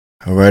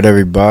All right,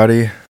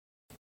 everybody.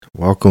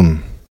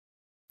 Welcome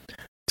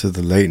to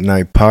the Late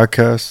Night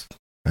Podcast.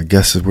 I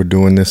guess we're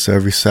doing this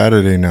every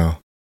Saturday now.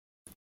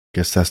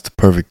 Guess that's the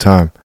perfect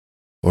time.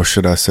 Or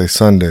should I say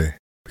Sunday?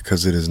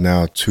 Because it is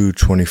now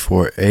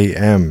 2:24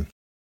 a.m.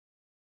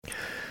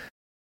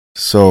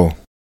 So,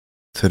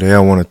 today I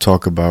want to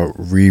talk about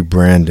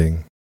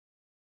rebranding.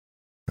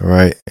 All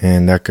right,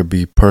 and that could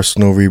be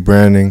personal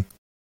rebranding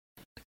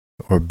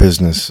or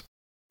business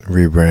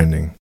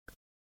rebranding.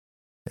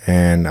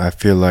 And I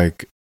feel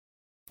like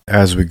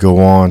as we go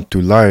on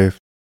through life,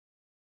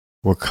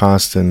 we're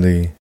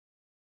constantly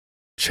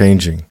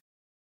changing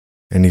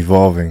and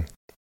evolving.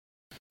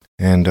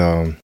 And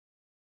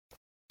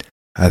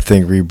I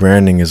think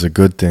rebranding is a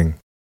good thing,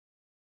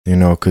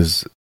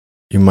 because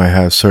you might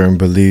have certain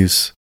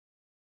beliefs,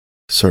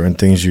 certain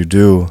things you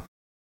do,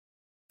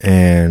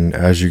 and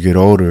as you get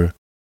older,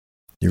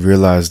 you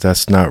realize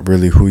that's not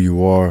really who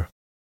you are,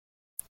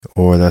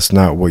 or that's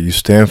not what you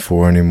stand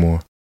for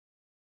anymore.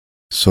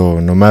 So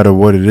no matter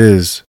what it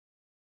is,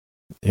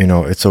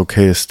 it's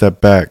okay to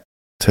step back,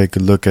 take a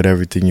look at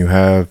everything you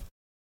have,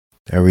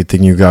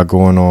 everything you got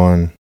going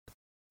on,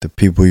 the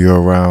people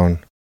you're around,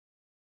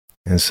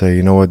 and say,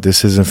 you know what,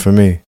 this isn't for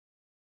me,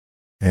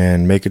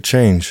 and make a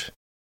change.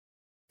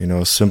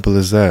 Simple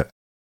as that.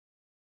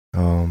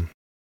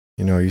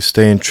 You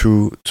staying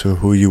true to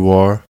who you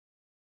are.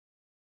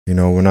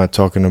 We're not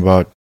talking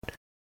about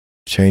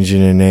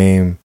changing your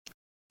name,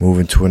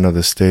 moving to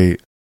another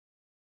state,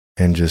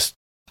 and just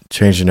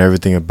changing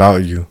everything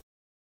about you.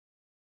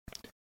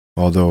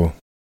 Although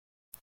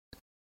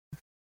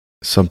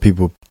some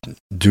people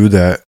do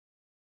that,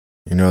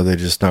 they're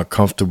just not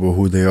comfortable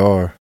who they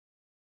are.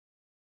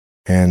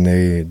 And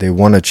they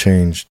want to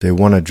change. They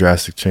want a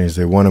drastic change.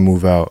 They want to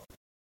move out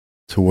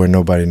to where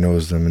nobody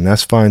knows them. And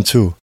that's fine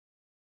too.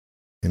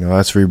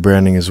 That's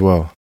rebranding as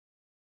well.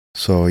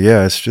 So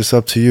yeah, it's just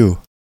up to you.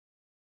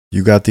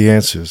 You got the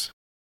answers.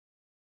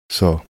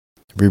 So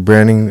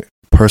rebranding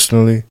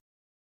personally,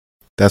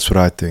 that's what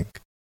I think.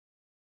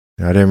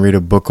 I didn't read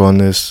a book on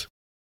this.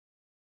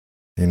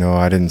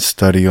 I didn't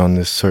study on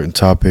this certain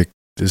topic.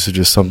 This is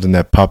just something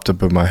that popped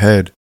up in my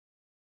head,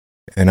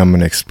 and I'm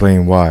going to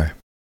explain why.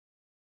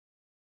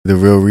 The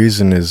real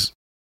reason is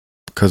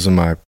because of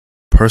my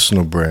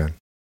personal brand.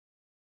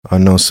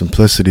 Unknown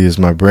Simplicity is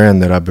my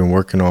brand that I've been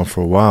working on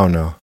for a while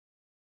now.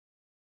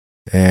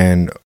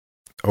 And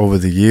over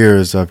the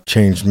years, I've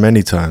changed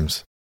many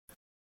times.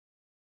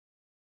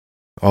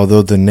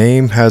 Although the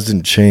name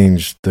hasn't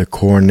changed, the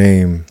core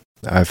name,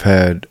 I've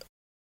had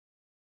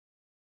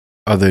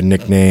other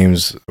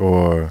nicknames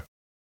or,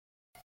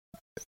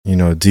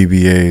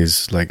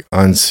 DBAs like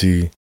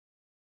Unsi.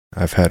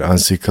 I've had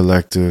Unsi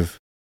Collective.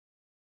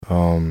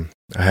 I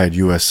had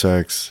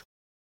USX.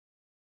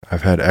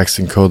 I've had X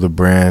 & Co, the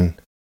brand.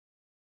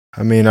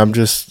 I'm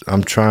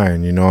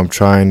trying, I'm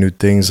trying new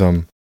things.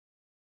 I'm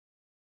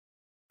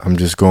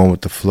just going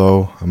with the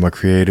flow. I'm a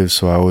creative,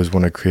 so I always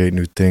want to create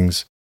new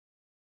things.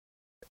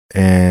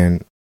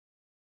 And,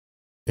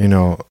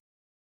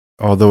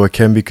 although it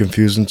can be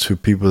confusing to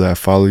people that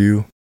follow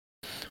you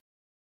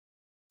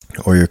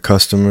or your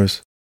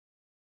customers,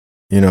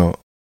 I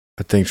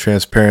think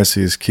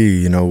transparency is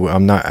key.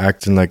 I'm not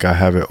acting like I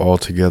have it all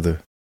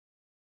together,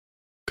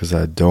 because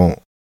I don't.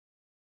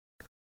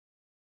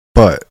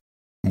 But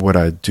what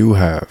I do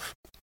have,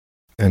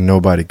 and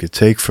nobody could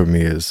take from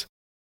me, is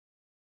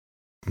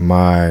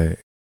my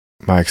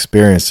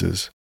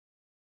experiences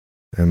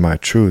and my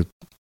truth,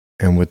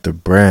 and with the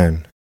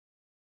brand,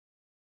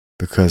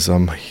 because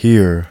I'm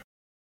here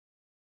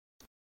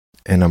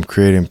and I'm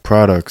creating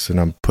products and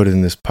I'm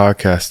putting this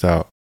podcast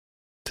out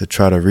to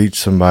try to reach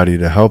somebody,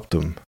 to help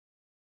them,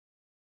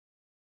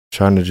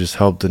 trying to just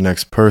help the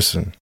next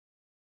person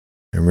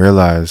and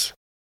realize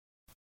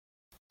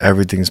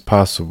everything's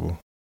possible.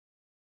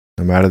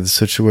 No matter the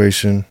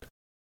situation,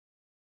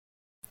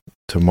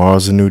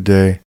 tomorrow's a new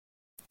day.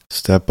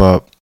 Step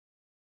up,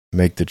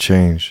 make the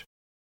change.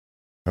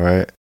 All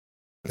right?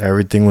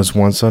 Everything was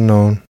once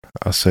unknown.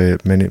 I'll say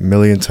it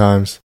million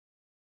times.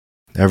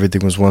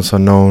 Everything was once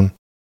unknown.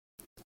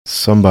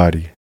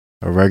 Somebody,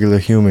 a regular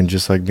human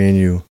just like me and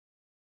you,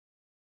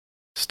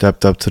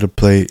 stepped up to the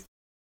plate,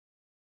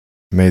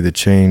 made the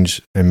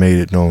change, and made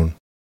it known.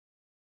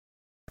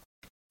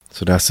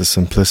 So that's the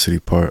simplicity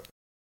part.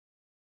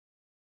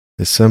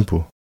 It's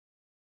simple.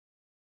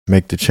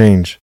 Make the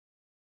change,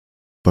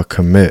 but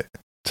commit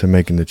to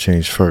making the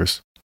change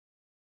first.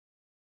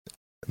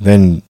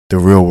 Then the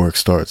real work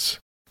starts.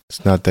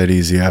 It's not that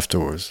easy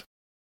afterwards,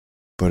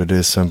 but it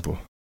is simple.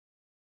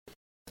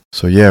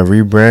 So yeah,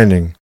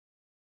 rebranding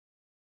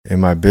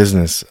in my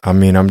business.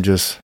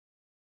 There's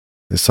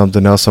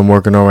something else I'm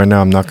working on right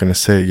now. I'm not going to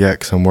say it yet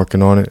because I'm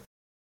working on it.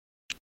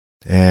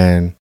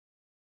 And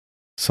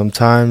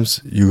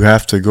sometimes you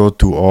have to go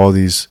through all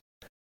these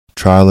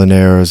trial and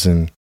errors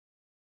and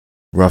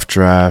rough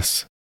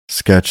drafts,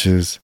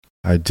 sketches,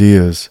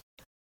 ideas.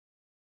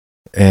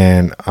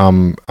 And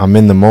I'm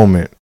in the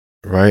moment,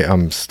 right?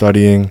 I'm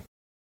studying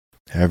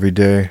every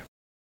day.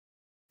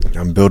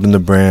 I'm building the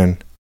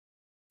brand,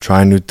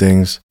 trying new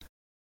things.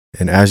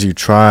 And as you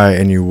try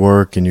and you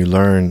work and you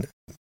learn,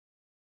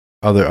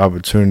 other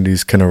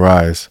opportunities can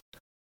arise,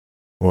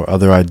 or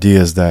other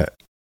ideas that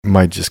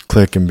might just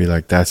click and be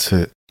like, that's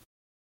it.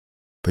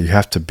 But you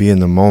have to be in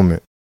the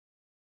moment.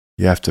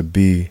 You have to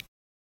be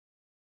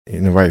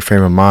in the right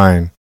frame of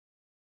mind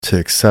to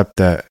accept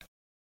that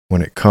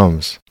when it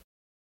comes.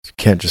 You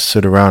can't just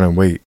sit around and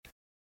wait.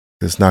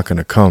 It's not going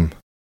to come.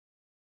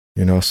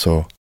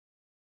 So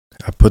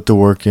I put the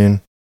work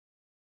in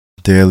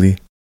daily.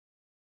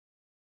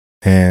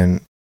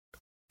 And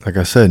like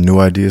I said, new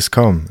ideas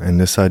come. And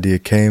this idea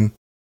came.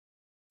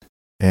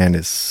 And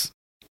it's,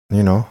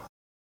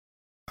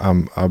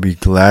 I'll be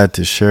glad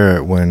to share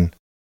it when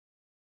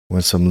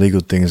some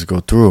legal things go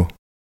through.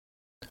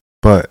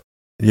 But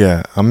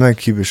yeah, I'm going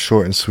to keep it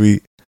short and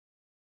sweet.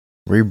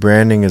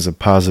 Rebranding is a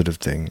positive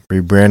thing.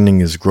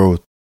 Rebranding is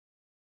growth.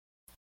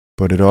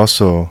 But it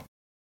also,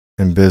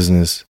 in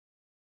business,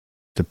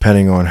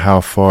 depending on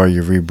how far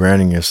you're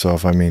rebranding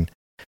yourself,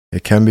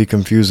 it can be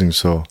confusing.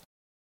 So,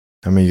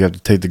 you have to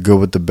take the good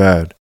with the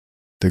bad.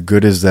 The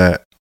good is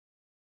that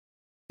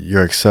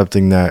you're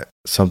accepting that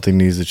something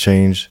needs to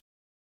change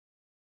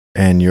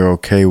and you're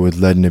okay with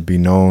letting it be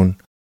known.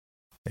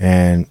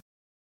 And,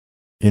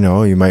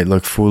 you might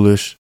look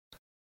foolish,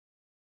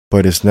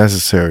 but it's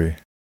necessary.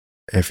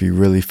 If you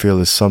really feel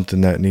it's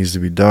something that needs to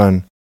be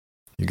done,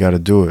 you got to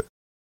do it.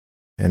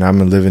 And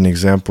I'm a living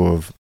example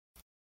of,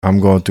 I'm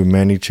going through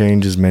many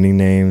changes, many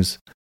names,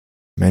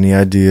 many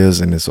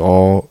ideas, and it's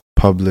all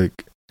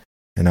public.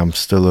 And I'm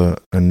still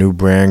a new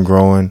brand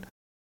growing,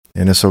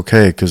 and it's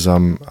okay because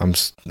I'm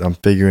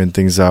figuring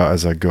things out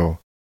as I go.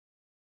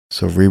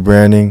 So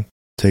rebranding,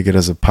 take it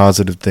as a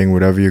positive thing,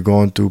 whatever you're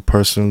going through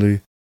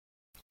personally,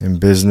 in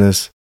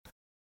business.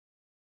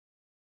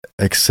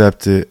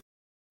 Accept it.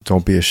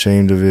 Don't be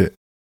ashamed of it,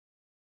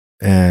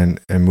 and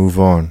move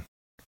on.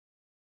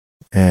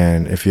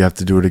 And if you have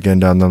to do it again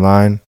down the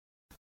line,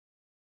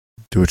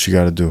 do what you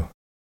got to do.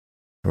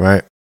 All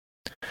right?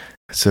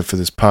 That's it for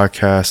this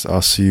podcast.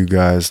 I'll see you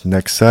guys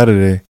next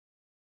Saturday,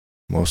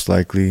 most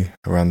likely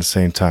around the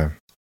same time.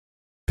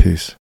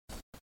 Peace.